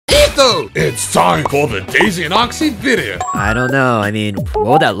Presto! It's time for the Daisy and Oxy video. I don't know. I mean, what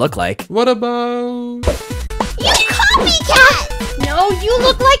would that look like? What about... You copycat! No, you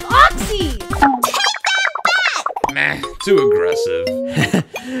look like Oxy! Take that back! Meh, too aggressive.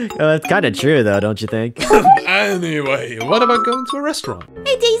 Well, it's kind of true, though, don't you think? Anyway, what about going to a restaurant?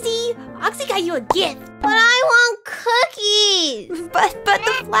 Hey, Daisy, Oxy got you a gift. But I want cookies. But the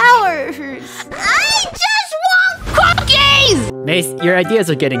flowers. I just want cookies! Mace, your ideas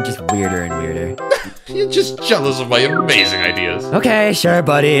are getting just weirder and weirder. You're just jealous of my amazing ideas. Okay, sure,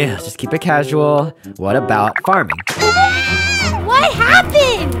 buddy. Just keep it casual. What about farming? What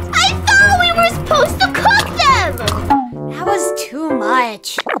happened? I thought we were supposed to cook them! That was too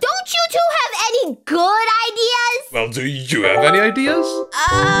much. Don't you two have any good ideas? Well, do you have any ideas?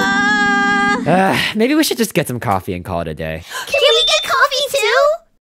 Maybe we should just get some coffee and call it a day. Can we get coffee too?